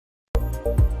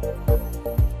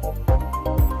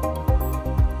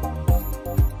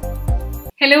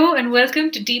Hello and welcome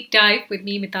to Deep Dive with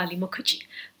me, Mitali Mukherjee.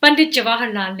 Pandit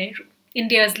Jawaharlal Nehru,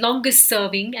 India's longest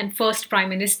serving and first Prime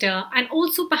Minister, and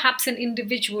also perhaps an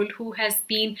individual who has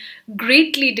been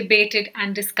greatly debated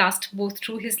and discussed both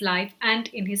through his life and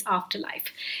in his afterlife.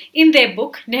 In their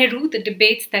book, Nehru, The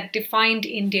Debates That Defined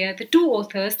India, the two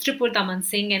authors, Tripurdaman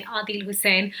Singh and Adeel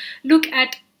Hussain, look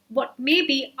at what may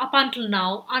be up until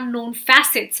now unknown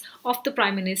facets of the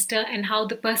Prime Minister and how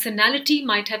the personality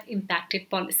might have impacted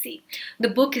policy. The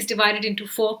book is divided into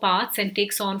four parts and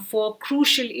takes on four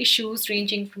crucial issues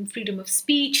ranging from freedom of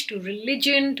speech to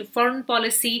religion to foreign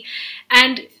policy,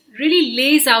 and really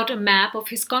lays out a map of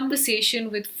his conversation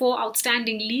with four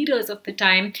outstanding leaders of the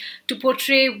time to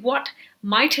portray what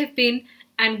might have been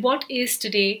and what is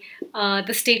today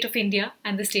the state of India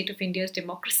and the state of India's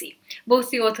democracy. Both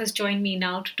the authors join me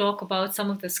now to talk about some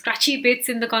of the scratchy bits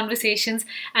in the conversations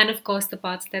and, of course, the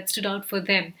parts that stood out for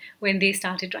them when they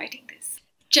started writing this.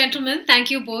 Gentlemen,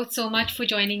 thank you both so much for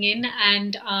joining in,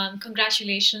 and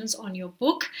congratulations on your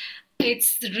book.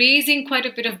 It's raising quite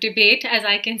a bit of debate, as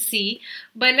I can see.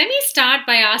 But let me start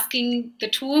by asking the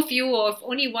two of you, or if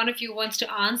only one of you wants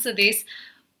to answer this,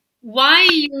 why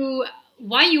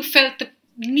you felt the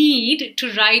need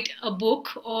to write a book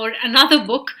or another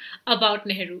book about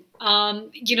Nehru.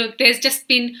 There's just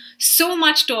been so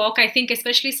much talk, I think,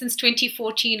 especially since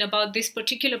 2014, about this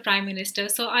particular Prime Minister.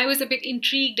 So I was a bit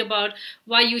intrigued about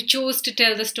why you chose to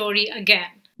tell the story again.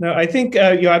 No, I think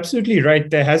you're absolutely right.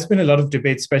 There has been a lot of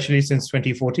debate, especially since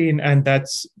 2014, and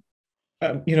that's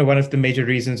one of the major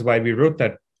reasons why we wrote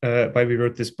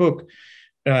this book.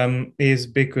 Is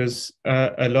because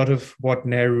a lot of what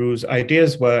Nehru's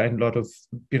ideas were and a lot of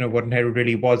what Nehru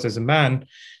really was as a man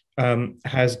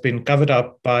has been covered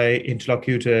up by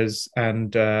interlocutors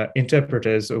and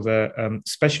interpreters over,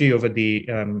 especially over the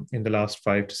in the last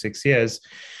 5 to 6 years,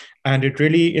 and it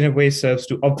really, in a way, serves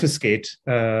to obfuscate,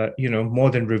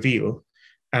 more than reveal.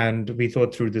 And we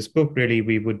thought through this book, really,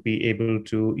 we would be able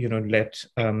to, let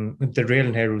the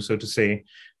real Nehru, so to say,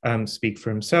 speak for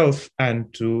himself,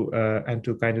 and to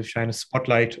kind of shine a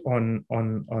spotlight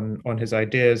on his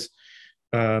ideas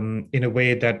in a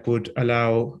way that would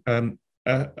allow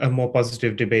a more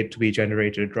positive debate to be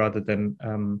generated, rather than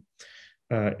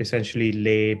essentially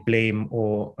lay blame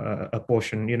or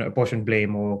apportion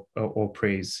blame or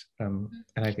praise. And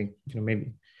I think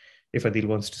maybe if Adeel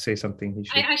wants to say something, he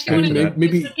should. I actually want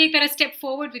to take that a step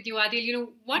forward with you, Adeel.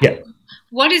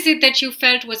 What is it that you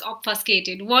felt was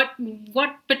obfuscated? What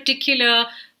particular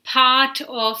part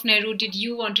of Nehru did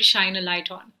you want to shine a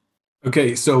light on?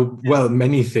 Okay, so, well,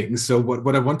 many things. So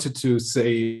what I wanted to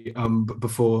say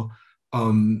before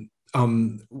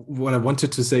what I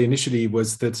wanted to say initially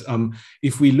was that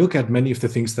if we look at many of the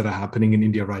things that are happening in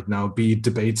India right now, be it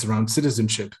debates around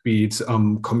citizenship, be it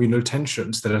communal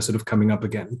tensions that are sort of coming up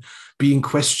again, being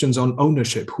questions on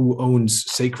ownership, who owns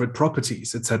sacred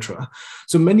properties, etc.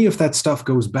 So many of that stuff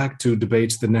goes back to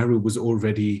debates that Nehru was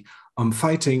already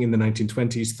fighting in the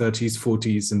 1920s, 30s,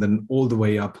 40s, and then all the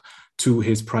way up to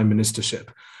his prime ministership.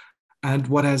 And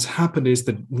what has happened is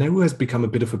that Nehru has become a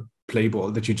bit of a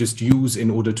playball that you just use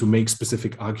in order to make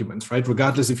specific arguments, right?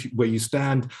 Regardless of where you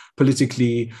stand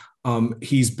politically,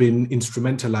 he's been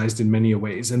instrumentalized in many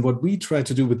ways. And what we try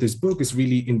to do with this book is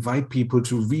really invite people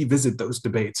to revisit those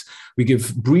debates. We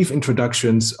give brief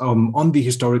introductions on the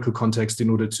historical context in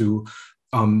order to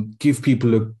give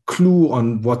people a clue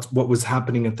on what was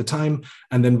happening at the time.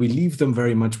 And then we leave them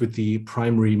very much with the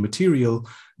primary material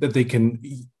that they can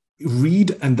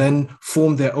read and then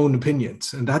form their own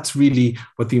opinions. And that's really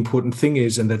what the important thing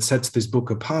is, and that sets this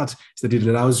book apart, is that it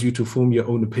allows you to form your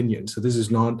own opinion. So this is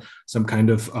not some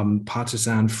kind of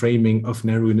partisan framing of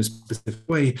Nehru in a specific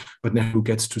way, but Nehru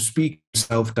gets to speak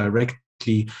himself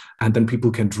directly, and then people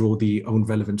can draw the own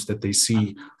relevance that they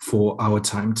see for our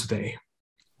time today.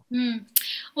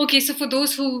 Okay, so for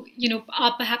those who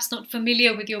are perhaps not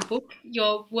familiar with your book,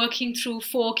 you're working through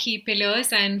four key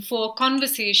pillars and four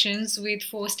conversations with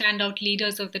four standout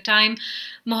leaders of the time: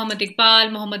 Muhammad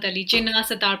Iqbal, Muhammad Ali Jinnah,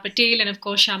 Sardar Patel, and of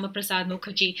course Syama Prasad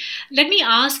Mookerjee. Let me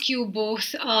ask you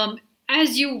both,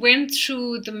 as you went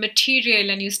through the material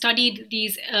and you studied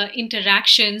these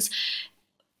interactions,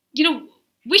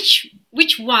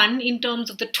 which one, in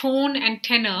terms of the tone and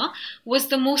tenor, was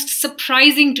the most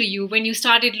surprising to you when you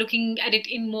started looking at it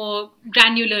in more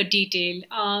granular detail?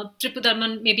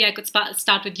 Tripurdaman, maybe I could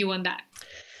start with you on that.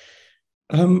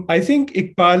 I think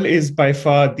Iqbal is by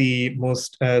far the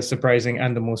most surprising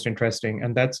and the most interesting,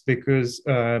 and that's because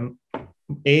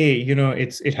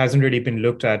it hasn't really been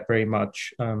looked at very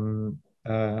much in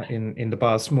the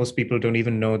past. Most people don't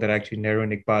even know that actually Nehru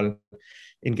and Iqbal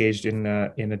engaged in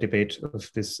a debate of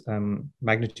this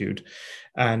magnitude.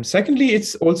 And secondly,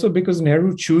 it's also because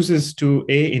Nehru chooses to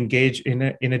engage in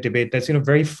a debate that's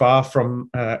very far from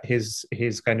his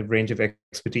kind of range of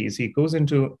expertise. He goes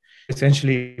into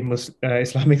essentially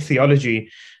Islamic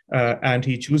theology, and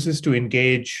he chooses to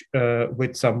engage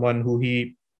with someone who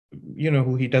he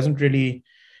doesn't really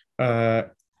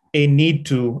need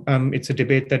to. It's a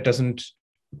debate that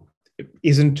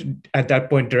isn't at that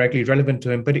point directly relevant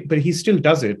to him, but he still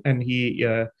does it, and he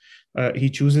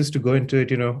chooses to go into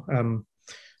it,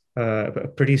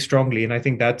 pretty strongly. And I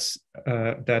think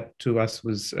that to us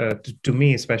was, to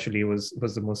me especially, was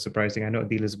the most surprising. I know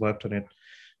Adeel has worked on it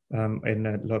in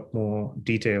a lot more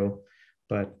detail,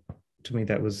 but to me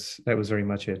that was very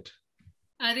much it.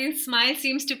 Adeel's smile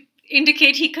seems to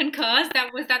indicate he concurs.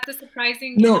 Was that the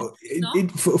surprising? No,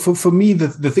 for me,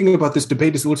 the thing about this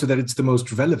debate is also that it's the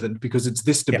most relevant, because it's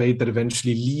this debate that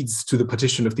eventually leads to the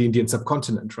partition of the Indian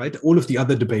subcontinent, right? All of the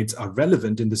other debates are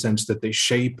relevant in the sense that they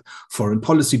shape foreign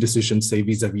policy decisions, say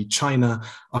vis-a-vis China,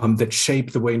 that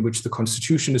shape the way in which the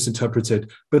constitution is interpreted.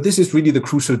 But this is really the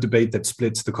crucial debate that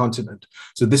splits the continent.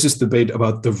 So this is the debate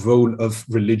about the role of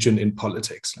religion in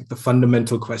politics, like the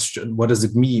fundamental question: what does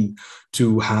it mean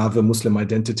to have a Muslim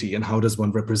identity, and how does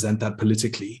one represent that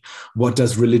politically? What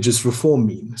does religious reform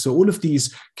mean? So all of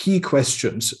these key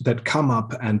questions that come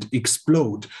up and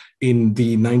explode in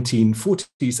the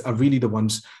 1940s are really the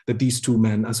ones that these two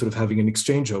men are sort of having an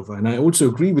exchange over. And I also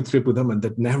agree with Tripurdaman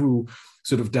that Nehru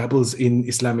sort of dabbles in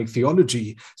Islamic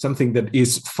theology, something that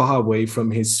is far away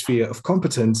from his sphere of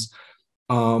competence,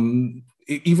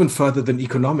 even further than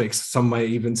economics, some might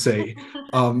even say.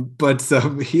 But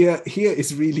here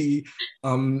is really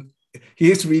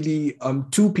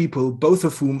two people, both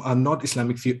of whom are not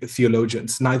Islamic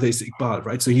theologians. Neither is Iqbal,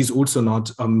 right? So he's also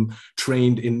not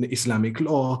trained in Islamic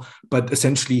law, but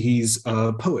essentially he's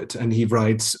a poet, and he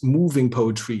writes moving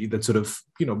poetry that sort of,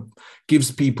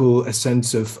 gives people a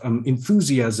sense of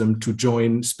enthusiasm to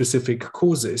join specific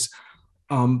causes.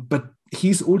 But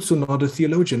he's also not a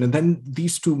theologian. And then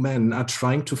these two men are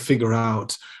trying to figure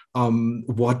out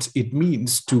what it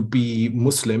means to be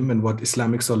Muslim and what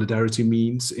Islamic solidarity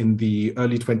means in the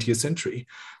early 20th century.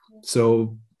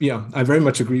 So, yeah, I very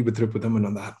much agree with Tripurdaman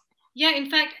on that. Yeah, in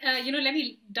fact, let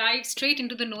me dive straight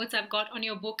into the notes I've got on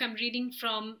your book. I'm reading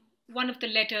from one of the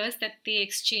letters that they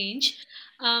exchange,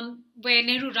 where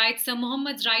Nehru writes, "Sir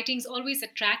Muhammad's writings always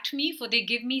attract me, for they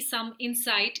give me some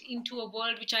insight into a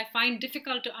world which I find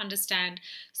difficult to understand.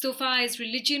 So far as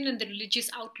religion and the religious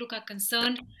outlook are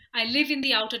concerned, I live in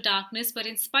the outer darkness, but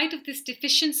in spite of this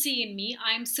deficiency in me,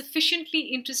 I am sufficiently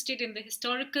interested in the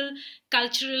historical,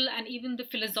 cultural, and even the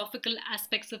philosophical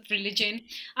aspects of religion."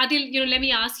 Adeel, let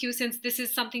me ask you, since this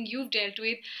is something you've dealt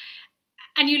with,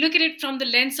 and you look at it from the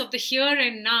lens of the here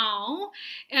and now,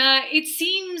 it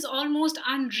seems almost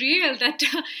unreal that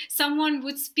someone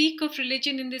would speak of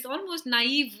religion in this almost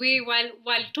naive way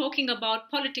while talking about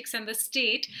politics and the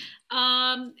state.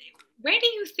 Where do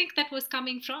you think that was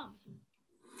coming from?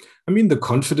 I mean, the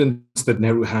confidence that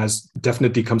Nehru has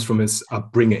definitely comes from his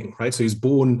upbringing, right? So he's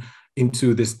born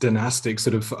into this dynastic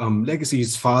sort of legacy.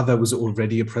 His father was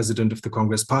already a president of the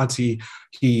Congress Party.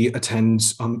 He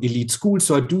attends elite schools.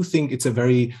 So I do think it's a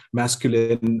very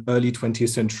masculine, early 20th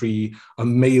century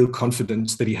male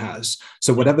confidence that he has.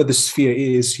 So whatever the sphere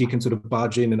is, he can sort of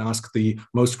barge in and ask the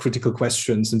most critical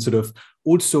questions, and sort of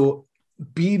also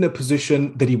be in a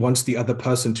position that he wants the other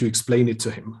person to explain it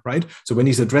to him, right? So when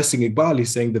he's addressing Iqbal,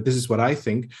 he's saying that this is what I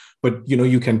think, but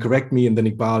you can correct me. And then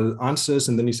Iqbal answers,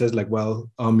 and then he says like, well,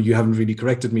 you haven't really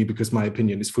corrected me because my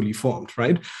opinion is fully formed,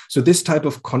 right? So this type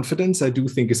of confidence, I do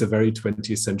think, is a very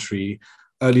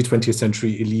early 20th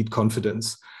century elite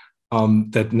confidence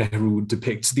that Nehru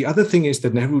depicts. The other thing is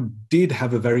that Nehru did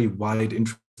have a very wide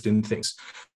interest in things.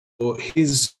 So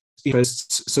his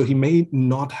interests, so he may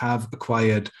not have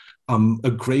acquired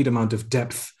a great amount of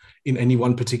depth in any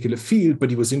one particular field, but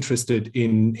he was interested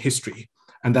in history.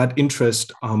 And that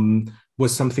interest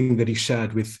was something that he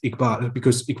shared with Iqbal,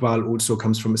 because Iqbal also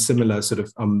comes from a similar sort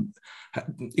of,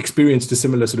 experienced a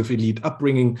similar sort of elite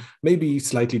upbringing, maybe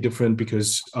slightly different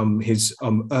because his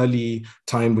early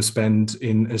time was spent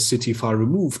in a city far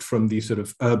removed from the sort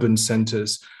of urban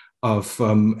centers of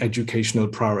educational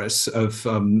prowess of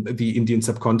the Indian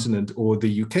subcontinent or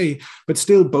the UK, but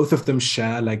still both of them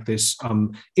share like this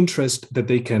interest that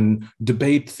they can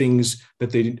debate things that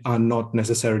they are not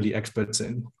necessarily experts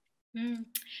in.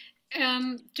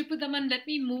 Tripurdaman, let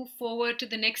me move forward to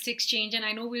the next exchange, and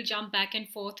I know we'll jump back and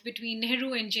forth between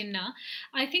Nehru and Jinnah.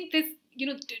 I think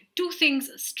two things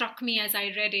struck me as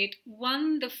I read it.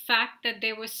 One, the fact that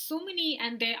there were so many,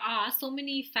 and there are so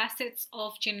many facets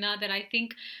of Jinnah that I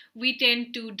think we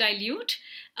tend to dilute.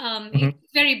 Mhm.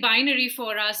 It's very binary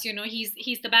for us,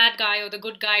 he's the bad guy or the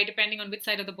good guy, depending on which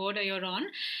side of the border you're on.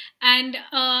 And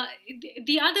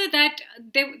the other, that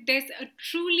there's a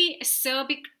truly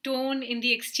acerbic tone in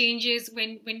the exchanges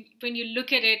when you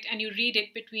look at it and you read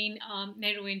it between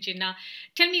Nehru and Jinnah.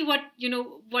 Tell me what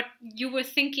you were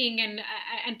thinking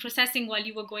and processing while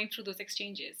you were going through those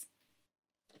exchanges.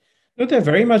 No, there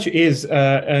very much is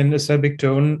an acerbic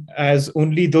tone, as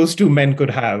only those two men could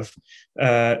have.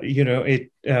 As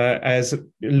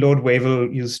Lord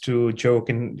Wavell used to joke,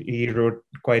 and he wrote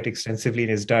quite extensively in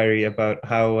his diary about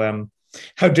how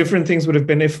different things would have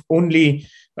been if only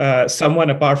someone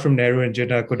apart from Nehru and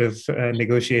Jinnah could have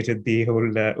negotiated the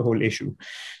whole issue.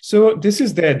 So this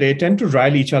is there. They tend to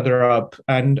rile each other up,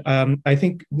 and I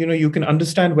think you can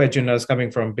understand where Jinnah is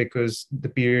coming from, because the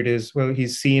period is, well,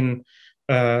 he's seen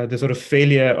the sort of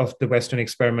failure of the Western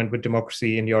experiment with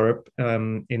democracy in Europe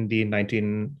in the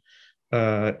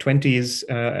 1920s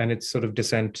and its sort of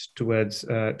descent towards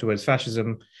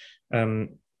fascism.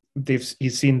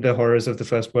 He's seen the horrors of the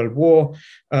First World War.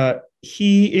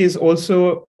 He is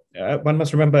also, one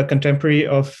must remember, a contemporary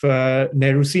of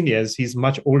Nehru Seniors. He's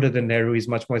much older than Nehru. He's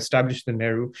much more established than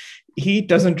Nehru. He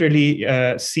doesn't really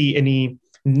see any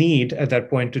need at that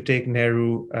point to take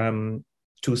Nehru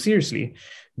too seriously,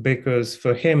 because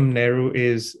for him, Nehru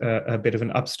is a bit of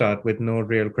an upstart with no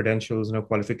real credentials, no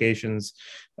qualifications,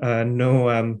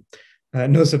 no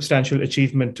substantial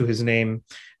achievement to his name.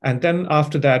 And then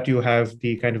after that, you have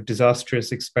the kind of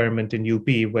disastrous experiment in UP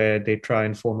where they try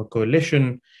and form a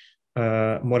coalition.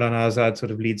 Maulana Azad sort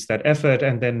of leads that effort,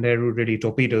 and then Nehru really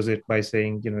torpedoes it by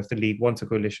saying, if the League wants a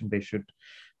coalition, they should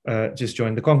just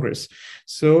join the Congress.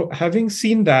 So having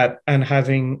seen that and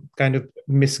having kind of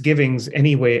misgivings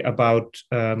anyway about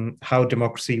how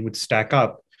democracy would stack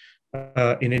up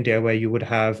in India, where you would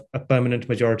have a permanent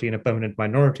majority and a permanent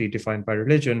minority defined by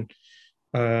religion,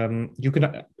 you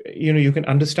can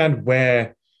understand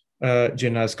where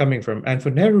Jinnah is coming from. And for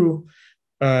Nehru,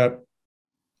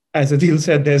 as Adeel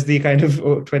said, there's the kind of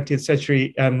 20th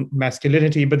century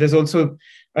masculinity, but there's also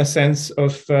a sense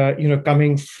of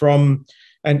coming from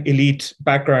an elite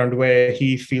background where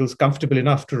he feels comfortable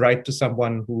enough to write to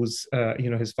someone who's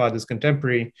his father's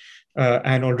contemporary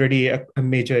and already a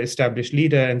major established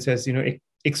leader, and says,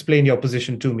 explain your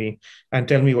position to me and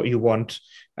tell me what you want.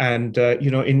 And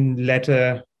in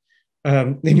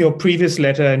your previous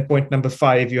letter, in point number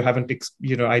 5, you haven't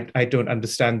I don't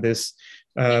understand this,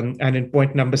 and in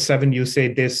point number 7 you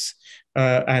say this,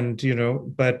 so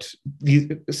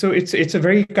it's a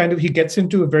very kind of, he gets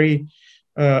into a very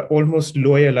almost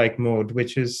lawyer-like mode,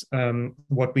 which is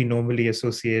what we normally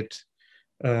associate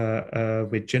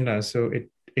with Jinnah. So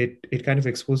it kind of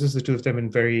exposes the two of them in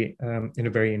a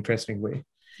very interesting way.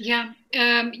 Yeah.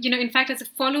 In fact, as a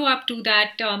follow-up to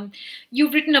that,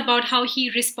 you've written about how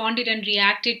he responded and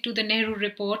reacted to the Nehru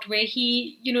report, where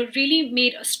he, really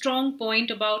made a strong point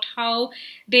about how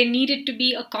there needed to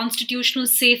be a constitutional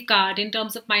safeguard in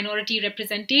terms of minority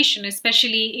representation,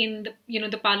 especially in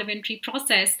the parliamentary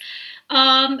process.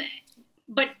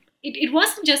 But it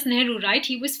wasn't just Nehru, right?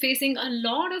 He was facing a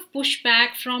lot of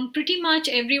pushback from pretty much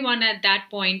everyone at that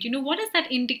point. What does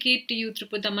that indicate to you,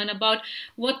 Tripurdaman, about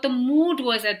what the mood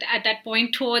was at that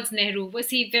point towards Nehru?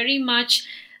 Was he very much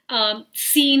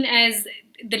seen as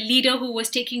the leader who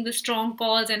was taking the strong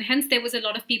calls, and hence there was a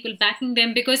lot of people backing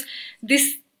them? Because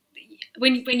this,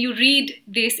 when you read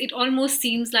this, it almost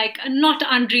seems like a not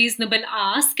unreasonable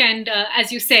ask. And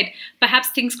as you said, perhaps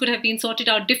things could have been sorted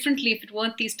out differently if it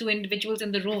weren't these two individuals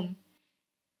in the room.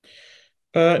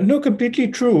 No, completely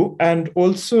true. And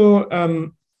also,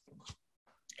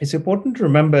 it's important to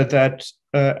remember that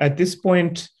at this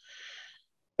point,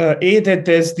 that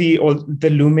there's the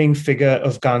looming figure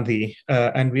of Gandhi,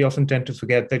 and we often tend to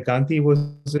forget that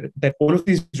that all of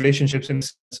these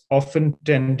relationships often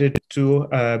tended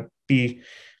to be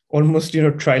almost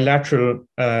trilateral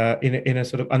in a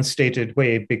sort of unstated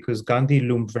way, because Gandhi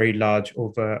loomed very large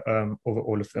over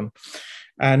all of them.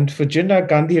 And for Jinnah,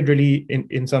 Gandhi had really,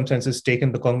 in some senses,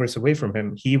 taken the Congress away from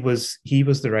him. He was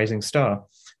the rising star.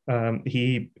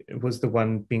 He was the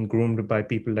one being groomed by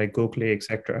people like Gokhale,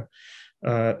 etc.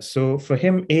 So for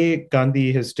him,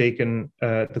 Gandhi has taken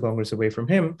the Congress away from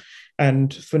him.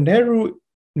 And for Nehru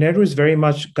is very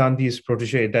much Gandhi's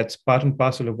protege. That's part and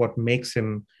parcel of what makes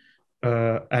him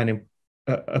a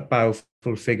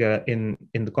powerful figure in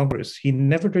the Congress. He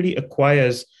never really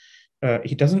acquires.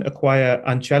 He doesn't acquire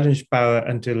unchallenged power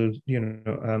until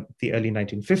the early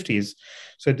 1950s.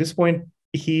 So at this point,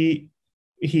 he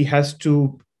he has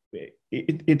to.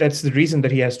 That's the reason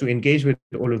that he has to engage with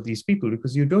all of these people,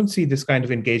 because you don't see this kind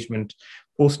of engagement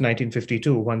post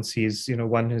 1952 once he's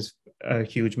won his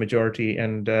huge majority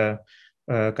and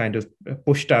kind of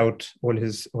pushed out all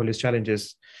his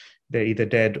challenges. They're either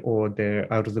dead or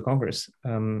they're out of the Congress.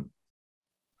 That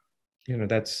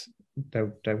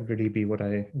would really be what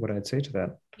I'd say to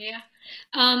that. Yeah.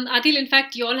 Adil, in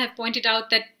fact, you all have pointed out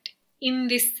that in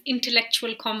this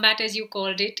intellectual combat, as you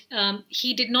called it,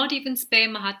 he did not even spare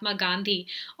Mahatma Gandhi,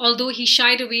 although he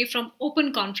shied away from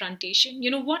open confrontation.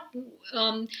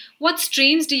 What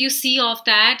strains do you see of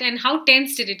that, and how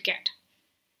tense did it get?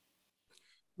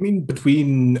 I mean,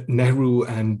 between Nehru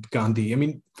and Gandhi, I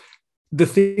mean, the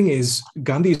thing is,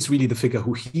 Gandhi is really the figure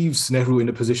who heaves Nehru in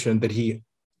a position that he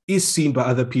is seen by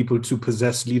other people to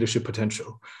possess leadership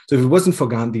potential. So if it wasn't for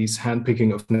Gandhi's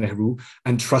handpicking of Nehru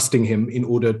and trusting him in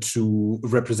order to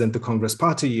represent the Congress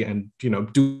party and,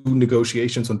 do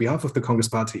negotiations on behalf of the Congress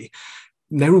party,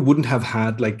 Nehru wouldn't have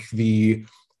had like the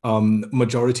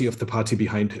majority of the party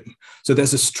behind him. So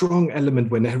there's a strong element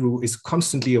where Nehru is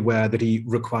constantly aware that he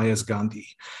requires Gandhi,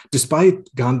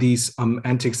 despite Gandhi's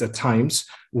antics at times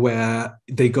where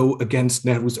they go against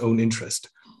Nehru's own interest.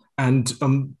 And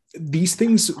these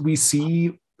things we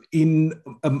see in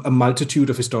a multitude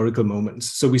of historical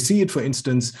moments. So we see it, for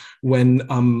instance, when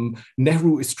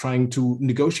Nehru is trying to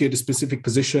negotiate a specific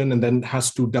position and then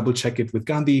has to double check it with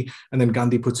Gandhi, and then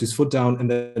Gandhi puts his foot down,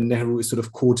 and then Nehru is sort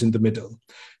of caught in the middle.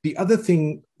 The other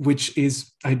thing, which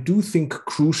is, I do think,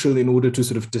 crucial in order to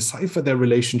sort of decipher their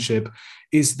relationship,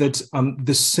 is that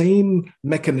the same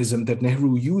mechanism that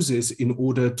Nehru uses in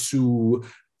order to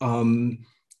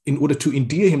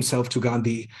endear himself to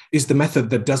Gandhi is the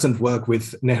method that doesn't work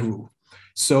with Nehru.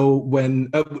 So when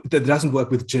that doesn't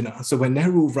work with Jinnah. So when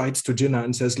Nehru writes to Jinnah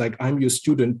and says, like, I'm your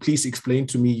student, please explain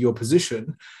to me your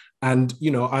position. And,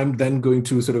 I'm then going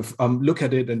to sort of look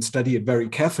at it and study it very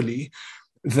carefully.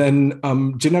 Then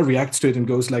Jinnah reacts to it and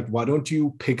goes like, why don't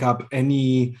you pick up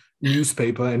any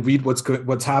newspaper and read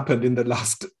what's happened in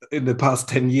the past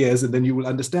 10 years, and then you will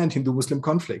understand Hindu-Muslim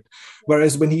conflict.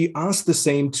 Whereas when he asks the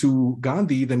same to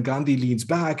Gandhi, then Gandhi leans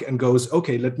back and goes,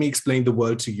 okay, let me explain the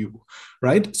world to you,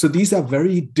 right? So these are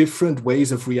very different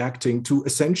ways of reacting to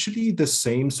essentially the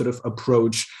same sort of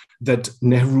approach that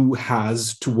Nehru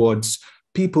has towards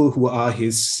people who are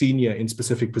his senior in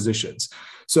specific positions.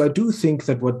 So I do think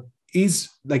that what is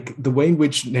like the way in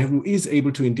which Nehru is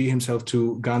able to endear himself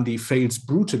to Gandhi fails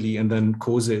brutally and then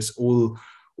causes all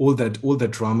that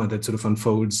drama that sort of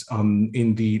unfolds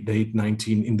in the late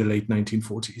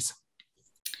 1940s.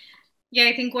 Yeah,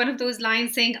 I think one of those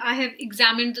lines saying, I have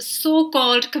examined the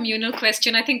so-called communal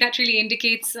question, I think that really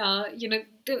indicates,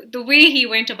 the way he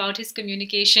went about his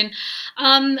communication.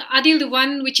 Adeel, the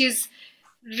one which is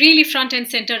really front and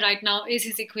center right now is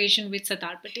his equation with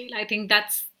Sardar Patel. I think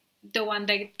that's the one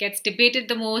that gets debated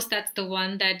the most. That's the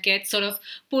one that gets sort of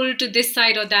pulled to this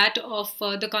side or that of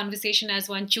the conversation as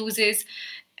one chooses.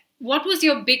 What was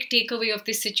your big takeaway of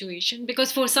this situation?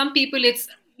 Because for some people, it's,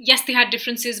 yes, they had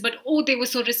differences, but oh, they were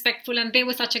so respectful and they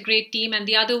were such a great team. And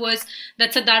the other was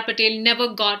that Sardar Patel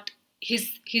never got his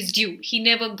due. He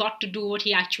never got to do what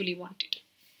he actually wanted.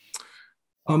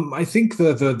 I think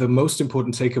the most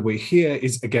important takeaway here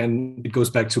is, again, it goes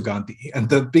back to Gandhi. And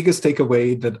the biggest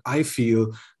takeaway that I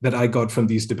feel that I got from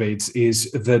these debates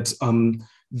is that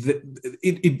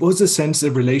it was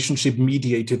a relationship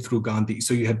mediated through Gandhi.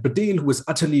 So you had Patel, who was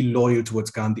utterly loyal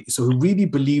towards Gandhi. So who really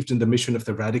believed in the mission of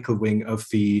the radical wing of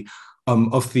the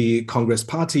Congress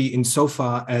party,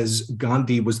 insofar as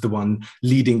Gandhi was the one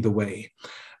leading the way.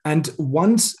 And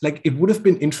once, like, it would have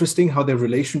been interesting how their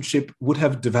relationship would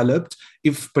have developed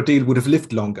if Patel would have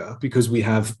lived longer, because we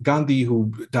have Gandhi,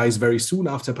 who dies very soon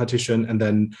after partition, and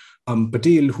then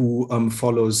Patel, who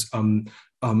follows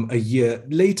a year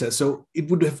later. So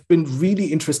it would have been really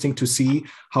interesting to see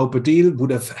how Patel would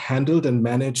have handled and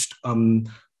managed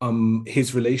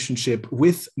his relationship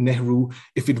with Nehru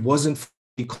if it wasn't for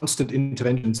the constant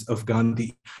interventions of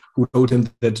Gandhi, who told him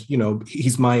that,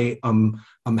 he's my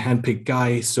handpicked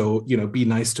guy, so, be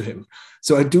nice to him.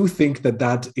 So I do think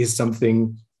that is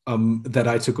something that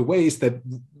I took away, is that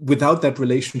without that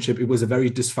relationship, it was a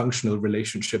very dysfunctional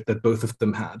relationship that both of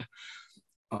them had.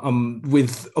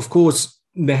 With, of course,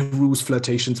 Nehru's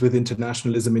flirtations with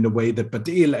internationalism in a way that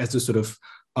Patel, as a sort of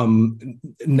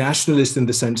nationalist in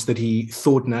the sense that he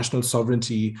thought national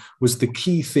sovereignty was the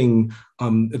key thing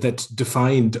that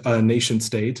defined a nation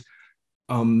state,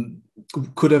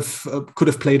 could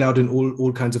have played out in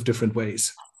all kinds of different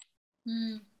ways.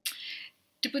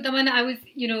 Tripurdaman, I was,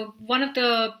 one of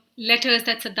the letters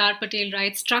that Sardar Patel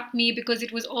writes struck me because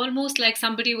it was almost like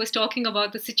somebody was talking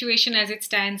about the situation as it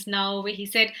stands now, where he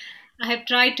said, I have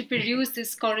tried to peruse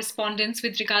this correspondence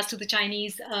with regards to the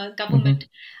Chinese government,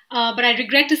 but I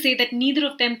regret to say that neither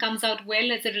of them comes out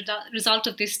well as a result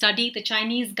of this study. The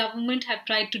Chinese government have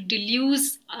tried to delude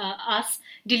us,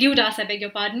 I beg your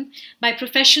pardon, by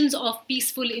professions of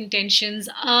peaceful intentions.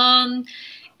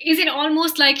 Is it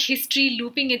almost like history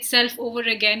looping itself over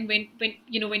again when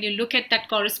you look at that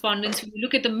correspondence, when you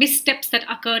look at the missteps that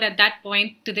occurred at that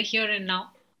point to the here and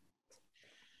now?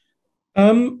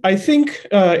 I think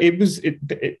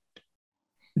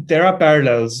there are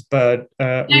parallels, but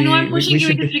I know I'm pushing you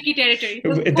into tricky territory.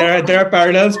 There are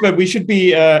parallels, but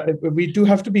we do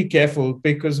have to be careful,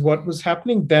 because what was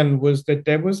happening then was that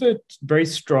there was a very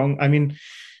strong,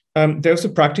 there was a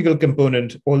practical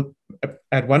component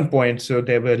at one point. So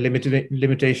there were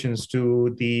limitations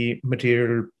to the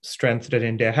material strength that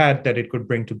India had, that it could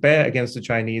bring to bear against the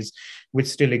Chinese, which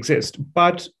still exist.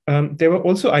 But there were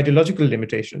also ideological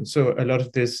limitations. So a lot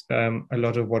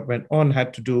of what went on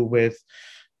had to do with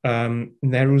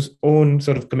Nehru's own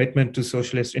sort of commitment to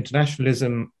socialist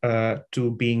internationalism,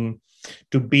 to being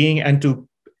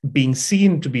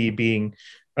seen to be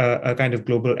a kind of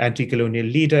global anti-colonial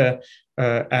leader,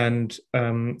 and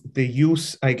the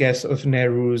use, I guess, of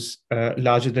Nehru's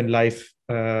larger-than-life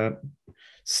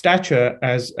stature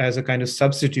as a kind of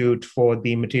substitute for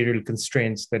the material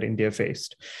constraints that India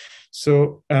faced.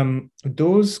 So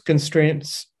those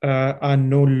constraints are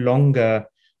no longer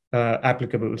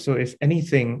applicable. So if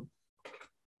anything,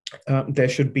 there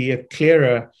should be a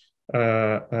clearer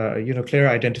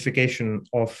identification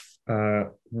of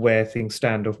where things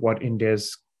stand, of what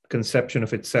India's conception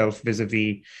of itself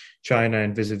vis-a-vis China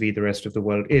and vis-a-vis the rest of the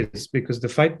world is. Because the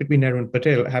fight between Nehru and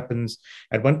Patel happens,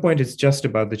 at one point it's just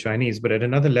about the Chinese, but at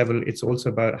another level it's also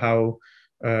about how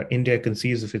India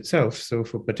conceives of itself. So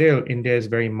for Patel, India is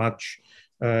very much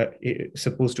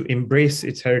supposed to embrace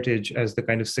its heritage as the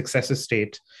kind of successor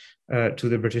state to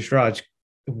the British Raj,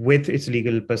 with its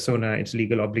legal persona, its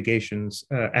legal obligations,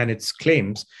 and its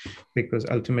claims, because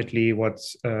ultimately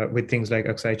what's with things like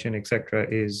Aksai Chin, etc.,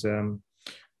 is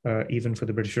even for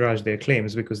the British Raj, their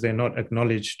claims, because they're not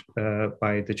acknowledged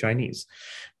by the Chinese.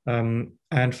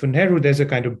 And for Nehru, there's a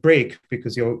kind of break,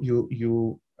 because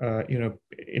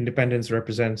independence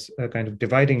represents a kind of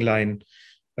dividing line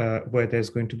where there's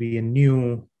going to be a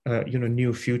new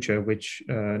future, which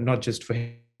not just for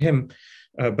him,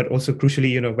 but also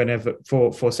crucially, whenever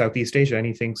for Southeast Asia, and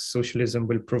he thinks socialism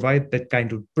will provide that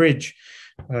kind of bridge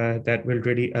that will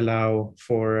really allow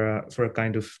for a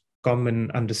kind of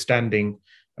common understanding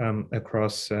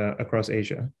across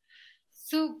Asia.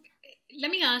 So let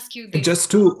me ask you this.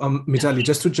 Just to Mitali,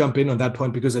 just to jump in on that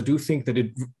point, because I do think that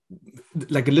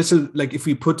if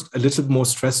we put a little more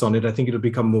stress on it, I think it'll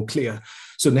become more clear.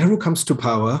 So Nehru comes to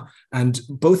power, and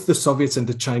both the Soviets and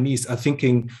the Chinese are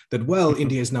thinking that, well,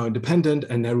 India is now independent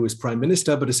and Nehru is prime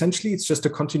minister, but essentially it's just a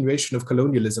continuation of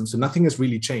colonialism. So nothing has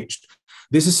really changed.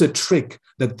 This is a trick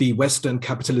that the Western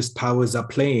capitalist powers are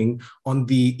playing on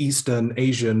the Eastern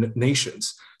Asian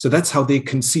nations. So that's how they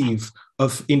conceive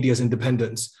of India's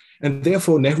independence. And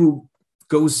therefore, Nehru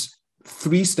goes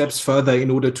 3 steps further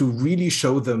in order to really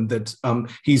show them that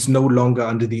he's no longer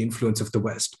under the influence of the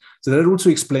West. So that also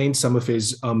explains some of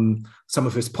his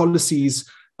policies,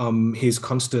 his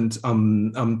constant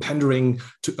pandering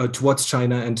towards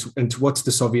China and towards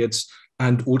the Soviets,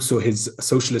 and also his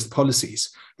socialist policies,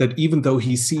 that even though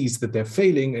he sees that they're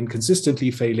failing and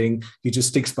consistently failing, he just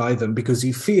sticks by them, because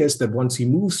he fears that once he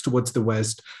moves towards the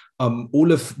West,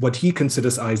 all of what he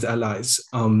considers as allies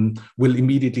will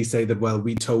immediately say that, well,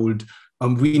 we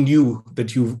knew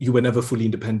that you were never fully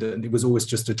independent. It was always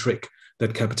just a trick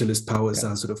that capitalist powers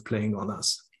are sort of playing on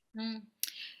us. Mm.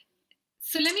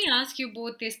 So let me ask you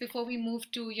both this before we move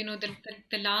to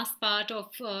the last part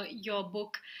of your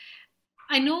book.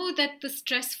 I know that the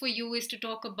stress for you is to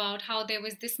talk about how there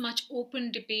was this much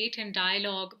open debate and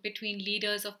dialogue between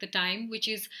leaders of the time, which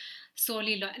is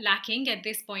sorely lacking at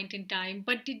this point in time.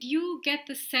 But did you get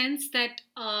the sense that,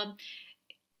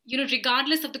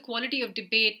 regardless of the quality of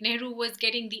debate, Nehru was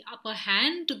getting the upper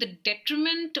hand to the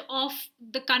detriment of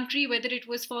the country, whether it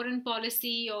was foreign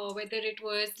policy or whether it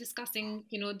was discussing,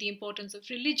 the importance of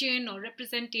religion or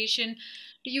representation?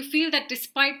 Do you feel that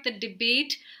despite the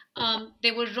debate,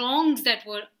 there were wrongs that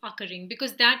were occurring?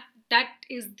 Because that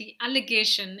is the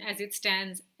allegation as it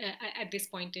stands at this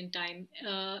point in time.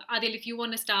 Adeel, if you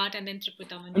want to start, and then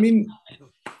Tripurdaman.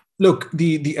 Look,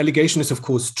 the allegation is of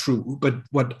course true, but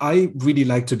what I really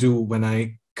like to do when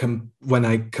I when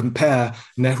I compare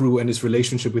Nehru and his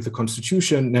relationship with the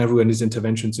constitution, Nehru and his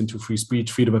interventions into free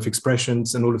speech, freedom of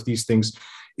expressions, and all of these things,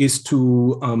 is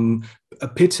to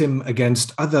pit him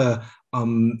against other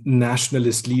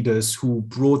nationalist leaders who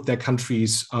brought their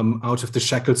countries out of the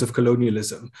shackles of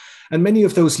colonialism. And many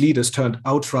of those leaders turned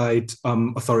outright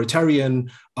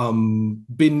authoritarian,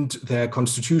 binned their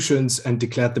constitutions, and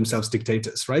declared themselves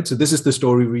dictators, right? So this is the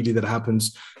story really that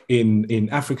happens in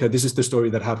Africa. This is the story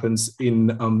that happens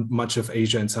in much of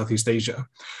Asia and Southeast Asia.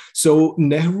 So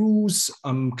Nehru's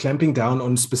clamping down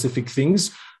on specific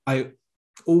things, I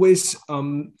always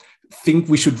think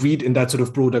we should read in that sort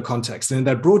of broader context. And in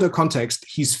that broader context,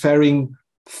 he's faring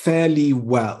fairly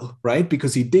well, right?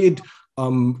 Because he did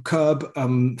curb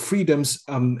freedoms,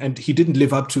 and he didn't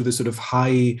live up to the sort of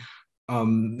high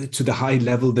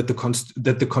level that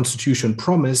the Constitution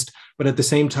promised. But at the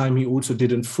same time, he also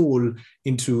didn't fall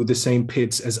into the same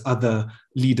pits as other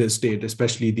leaders did,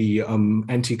 especially the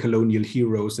anti-colonial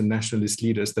heroes and nationalist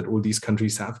leaders that all these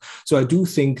countries have. So I do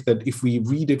think that if we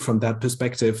read it from that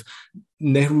perspective,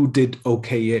 Nehru did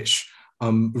okay-ish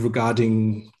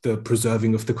regarding the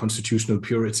preserving of the constitutional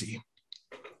purity.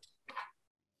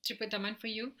 Tripurdaman, for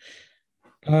you?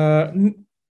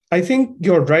 I think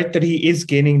you're right that he is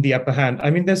gaining the upper hand. I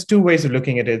mean, there's two ways of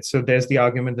looking at it. So there's the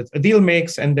argument that Adeel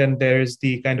makes, and then there's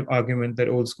the kind of argument that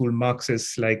old school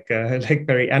Marxists like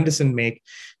Perry Anderson make,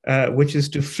 which is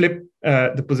to flip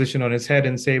the position on its head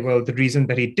and say, well, the reason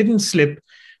that he didn't slip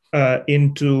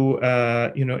into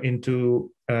the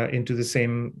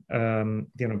same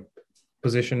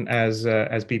position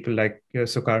as people like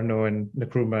Sukarno and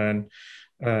Nkrumah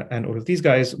and all of these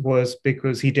guys was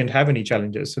because he didn't have any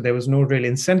challenges. So there was no real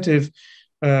incentive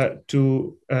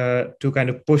to kind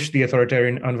of push the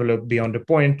authoritarian envelope beyond a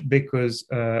point, because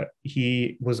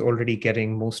he was already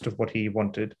getting most of what he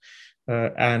wanted.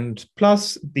 And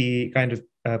plus the kind of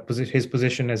his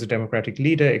position as a democratic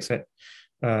leader, etc.,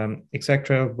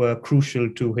 were crucial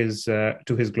to his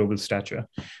global stature,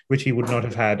 which he would not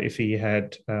have had if he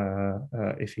had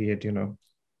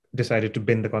decided to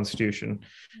bend the constitution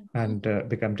and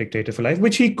become dictator for life,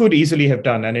 which he could easily have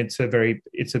done. And it's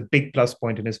a big plus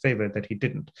point in his favor that he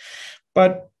didn't.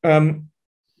 But when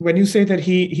you say that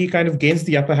he kind of gains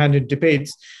the upper hand in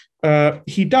debates,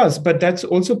 he does, but that's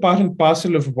also part and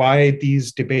parcel of why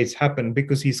these debates happen,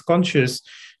 because he's conscious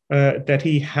that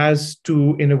he has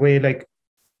to, in a way, like,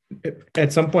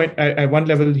 at some point, at one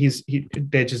level,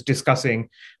 they're just discussing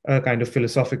a kind of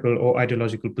philosophical or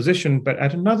ideological position, but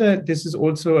at another, this is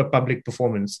also a public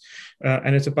performance,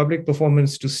 and it's a public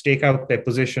performance to stake out their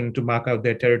position, to mark out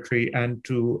their territory, and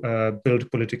to build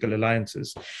political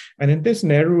alliances. And in this,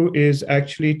 Nehru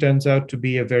turns out to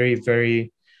be a very,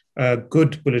 very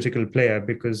good political player,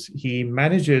 because he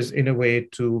manages in a way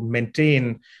to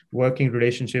maintain working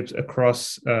relationships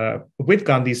across with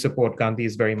Gandhi's support. Gandhi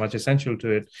is very much essential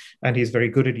to it, and he's very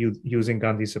good at using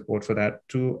Gandhi's support for that.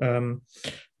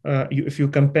 If you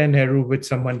compare Nehru with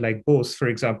someone like Bose, for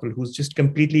example, who's just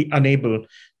completely unable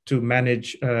to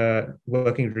manage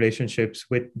working relationships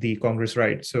with the Congress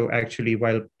right. So actually,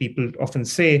 while people often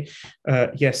say,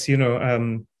 yes,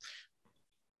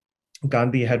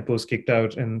 Gandhi had Bose kicked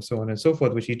out and so on and so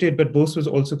forth, which he did, but Bose was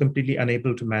also completely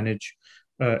unable to manage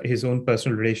his own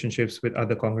personal relationships with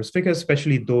other Congress figures,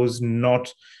 especially those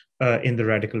not in the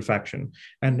radical faction.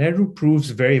 And Nehru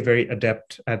proves very, very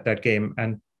adept at that game.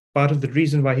 And part of the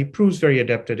reason why he proves very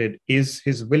adept at it is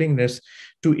his willingness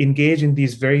to engage in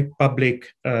these very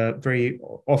public, very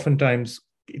oftentimes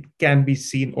it can be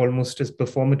seen almost as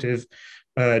performative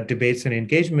debates and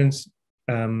engagements.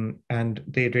 And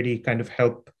they really kind of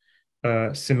help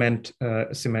cement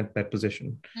that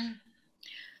position.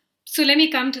 So let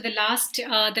me come to the last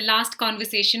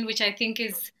conversation, which I think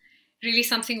is really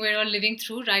something we're all living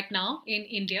through right now in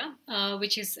India,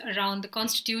 which is around the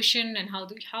constitution and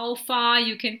how far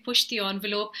you can push the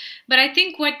envelope. But I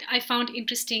think what I found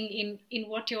interesting in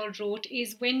what you all wrote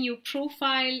is when you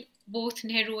profile both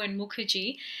Nehru and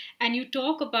Mookerjee, and you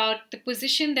talk about the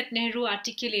position that Nehru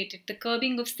articulated, the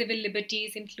curbing of civil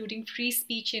liberties, including free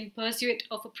speech in pursuit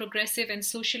of a progressive and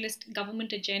socialist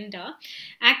government agenda,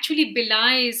 actually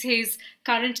belies his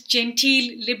current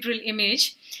genteel liberal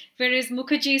image, whereas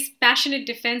Mukherjee's passionate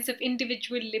defense of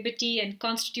individual liberty and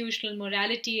constitutional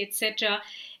morality, etc.,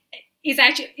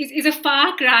 is a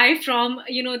far cry from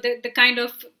the kind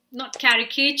of, not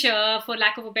caricature for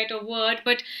lack of a better word,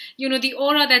 but the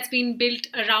aura that's been built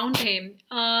around him.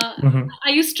 Are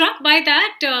you struck by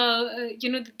that?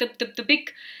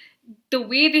 The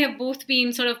way they have both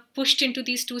been sort of pushed into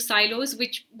these two silos,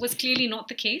 which was clearly not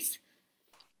the case.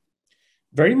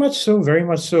 Very much so, very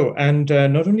much so. And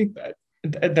not only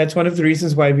that's one of the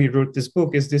reasons why we wrote this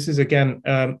book. Is this is again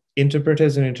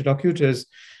interpreters and interlocutors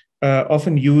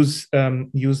often use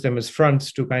them as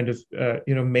fronts to kind of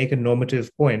make a normative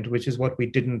point, which is what we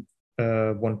didn't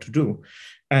want to do,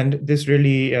 and this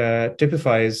really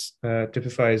typifies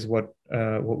what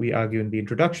we argue in the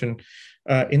introduction,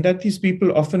 in that these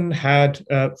people often had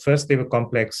first they were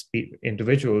complex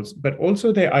individuals, but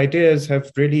also their ideas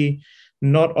have really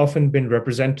not often been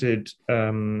represented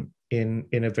in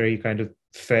a very kind of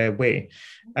fair way,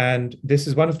 and this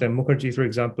is one of them. Mookerjee, for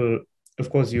example. Of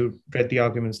course, you read the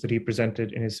arguments that he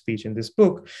presented in his speech in this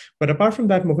book. But apart from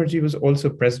that, Mookerjee was also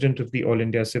president of the All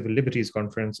India Civil Liberties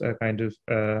Conference, a kind of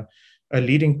a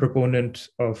leading proponent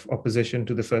of opposition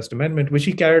to the First Amendment, which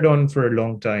he carried on for a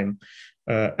long time,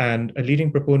 and a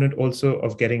leading proponent also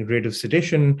of getting rid of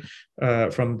sedition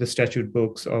from the statute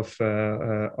books, of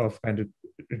kind of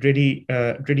really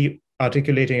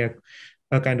articulating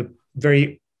a kind of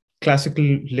very classical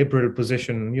liberal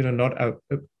position, not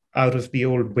out of the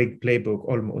old Whig playbook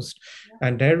almost.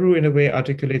 And Nehru, in a way,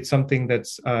 articulates something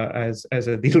that's, as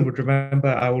Adeel would remember,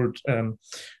 our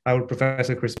old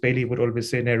Professor Chris Bailey would always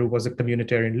say Nehru was a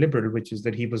communitarian liberal, which is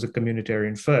that he was a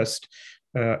communitarian first.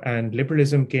 And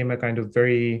liberalism came a kind of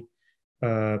very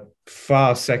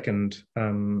far second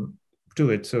to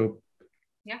it. So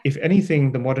if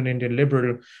anything, the modern Indian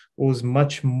liberal owes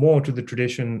much more to the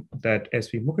tradition that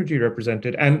S.V. Mookerjee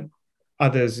represented, and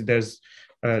others.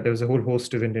 There was a whole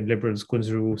host of Indian liberals,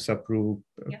 Kunzru, Sapru,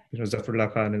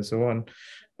 Zafarullah Khan, and so on.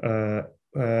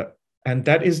 And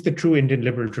that is the true Indian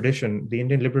liberal tradition. The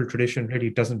Indian liberal tradition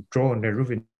really doesn't draw on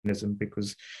Nehruvianism,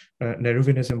 because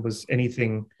Nehruvianism was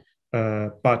anything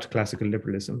but classical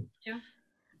liberalism. Yeah.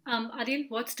 Adeel,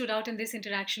 what stood out in this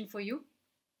interaction for you?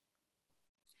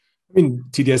 I mean,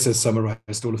 TDS has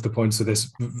summarized all of the points, so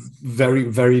there's very,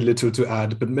 very little to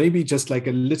add, but maybe just like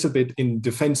a little bit in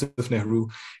defense of Nehru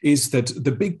is that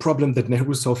the big problem that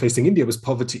Nehru saw facing India was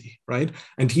poverty, right?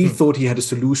 And he thought he had a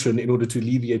solution in order to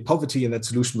alleviate poverty, and that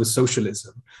solution was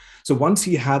socialism. So once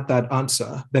he had that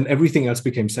answer, then everything else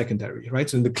became secondary, right?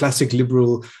 So in the classic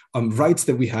liberal rights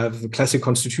that we have, the classic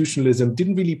constitutionalism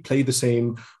didn't really play the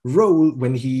same role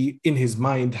when he, in his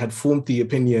mind, had formed the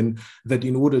opinion that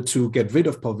in order to get rid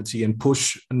of poverty and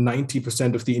push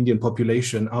 90% of the Indian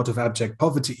population out of abject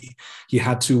poverty, he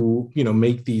had to,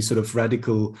 make these sort of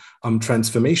radical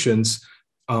transformations.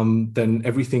 Then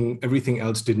everything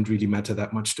else didn't really matter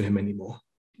that much to him anymore.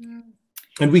 Mm.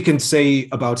 And we can say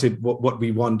about it what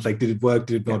we want, like, did it work?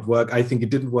 Did it not work? I think it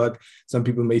didn't work. Some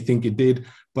people may think it did,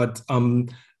 but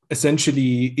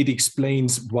essentially it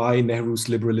explains why Nehru's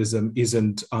liberalism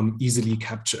isn't easily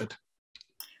captured.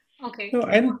 Okay. No,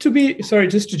 and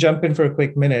just to jump in for a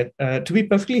quick minute, to be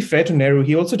perfectly fair to Nehru,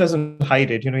 he also doesn't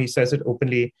hide it. He says it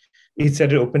openly. He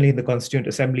said it openly in the Constituent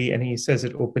Assembly, and he says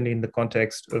it openly in the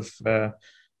context of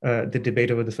the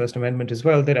debate over the First Amendment as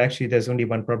well, that actually there's only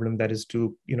one problem, that is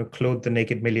to clothe the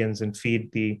naked millions and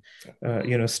feed the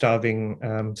starving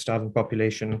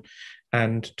population.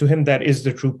 And to him, that is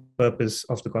the true purpose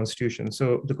of the Constitution.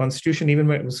 So the Constitution, even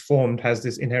when it was formed, has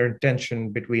this inherent tension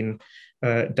between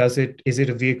is it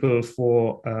a vehicle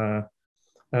for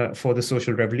the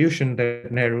social revolution that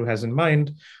Nehru has in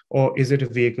mind, or is it a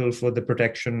vehicle for the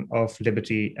protection of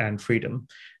liberty and freedom?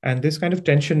 And this kind of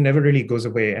tension never really goes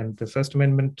away. And the First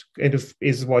Amendment kind of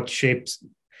is what shapes.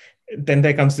 Then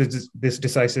there comes this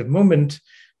decisive moment,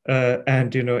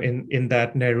 and in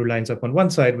that Nehru lines up on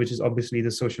one side, which is obviously the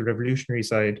social revolutionary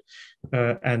side,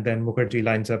 and then Mookerjee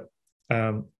lines up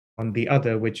on the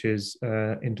other, which is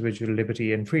individual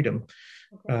liberty and freedom.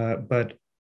 But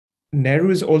Nehru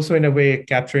is also, in a way,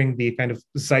 capturing the kind of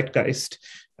zeitgeist,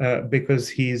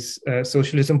 because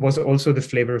socialism was also the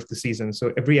flavor of the season.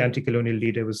 So every anti-colonial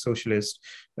leader was socialist.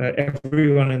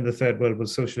 Everyone in the Third World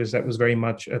was socialist. That was very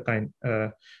much a kind.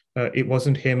 It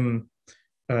wasn't him.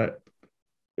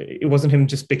 It wasn't him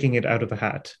just picking it out of a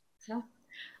hat. Yeah.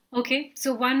 Okay.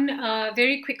 So one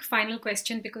very quick final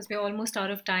question, because we're almost out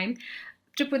of time.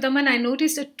 Tripurdaman, I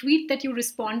noticed a tweet that you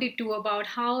responded to about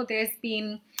how there's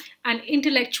been an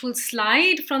intellectual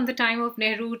slide from the time of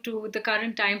Nehru to the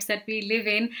current times that we live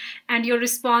in. And your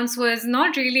response was,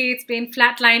 not really, it's been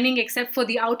flatlining except for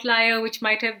the outlier, which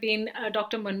might have been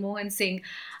Dr. Manmohan Singh.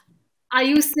 Are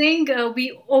you saying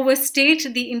we overstate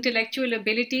the intellectual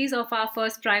abilities of our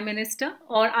first Prime Minister?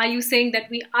 Or are you saying that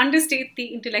we understate the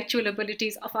intellectual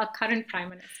abilities of our current Prime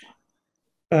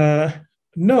Minister?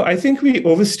 No, I think we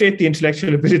overstate the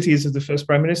intellectual abilities of the first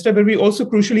prime minister, but we also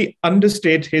crucially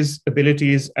understate his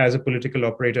abilities as a political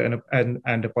operator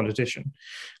and a politician.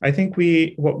 I think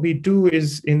what we do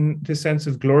is, in the sense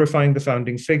of glorifying the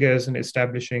founding figures and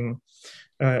establishing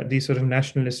these sort of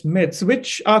nationalist myths,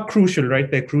 which are crucial,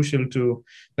 right? They're crucial to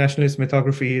nationalist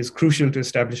mythography is crucial to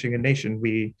establishing a nation.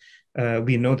 We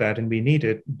know that and we need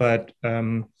it, but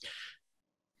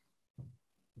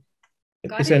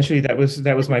essentially that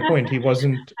was my point. He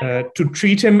wasn't to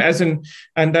treat him as and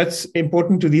that's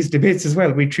important to these debates as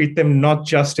well. We treat them not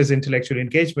just as intellectual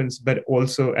engagements, but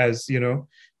also as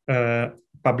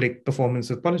public performance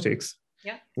of politics,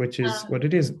 which is what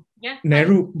it is.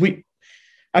 Nehru,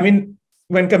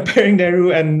 when comparing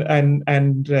Nehru and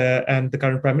the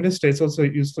current prime minister, it's also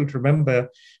useful to remember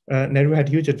Nehru had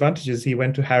huge advantages. He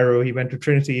went to Harrow, he went to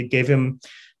Trinity. It gave him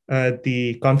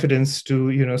the confidence to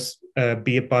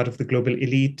be a part of the global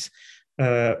elite,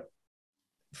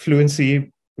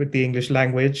 fluency with the English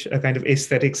language, a kind of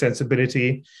aesthetic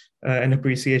sensibility, an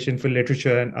appreciation for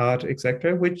literature and art,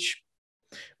 etc., which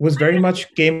was very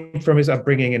much came from his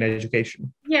upbringing and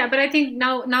education. Yeah, but I think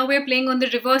now we're playing on the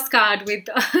reverse card with,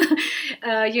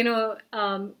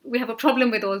 we have a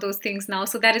problem with all those things now.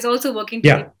 So that is also working to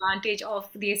the advantage of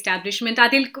the establishment.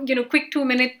 Adeel, quick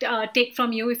 2-minute take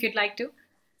from you if you'd like to.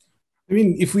 I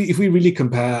mean, if we really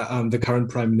compare the current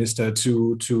prime minister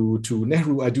to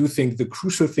Nehru, I do think the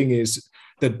crucial thing is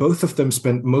that both of them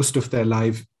spent most of their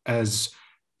life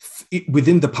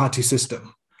within the party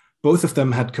system. Both of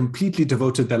them had completely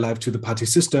devoted their life to the party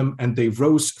system, and they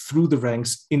rose through the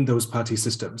ranks in those party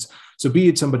systems. So be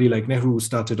it somebody like Nehru, who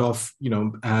started off,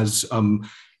 as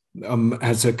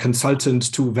a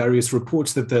consultant to various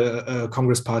reports that the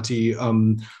Congress Party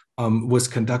was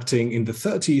conducting in the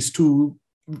 30s, to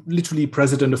literally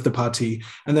president of the party.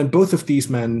 And then both of these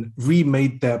men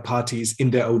remade their parties in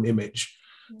their own image.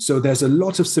 So there's a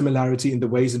lot of similarity in the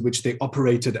ways in which they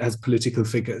operated as political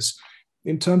figures.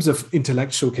 In terms of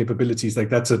intellectual capabilities, I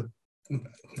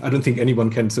don't think anyone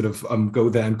can sort of go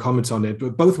there and comment on it,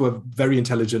 but both were very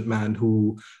intelligent men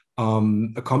who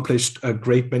accomplished a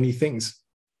great many things.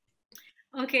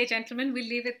 Okay, gentlemen, we'll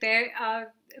leave it there.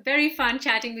 Very fun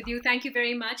chatting with you. Thank you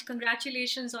very much.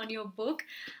 Congratulations on your book.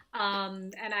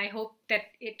 And I hope that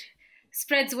it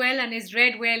spreads well and is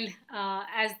read well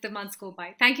as the months go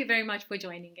by. Thank you very much for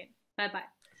joining in. Bye-bye.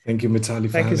 Thank you, Mitali, for having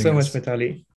us. Thank you so much,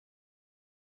 Mitali.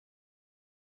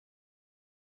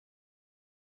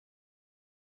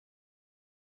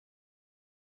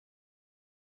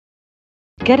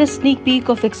 Get a sneak peek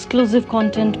of exclusive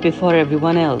content before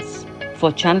everyone else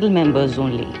for channel members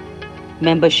only.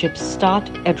 Memberships start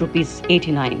at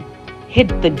 ₹89.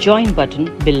 Hit the join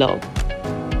button below.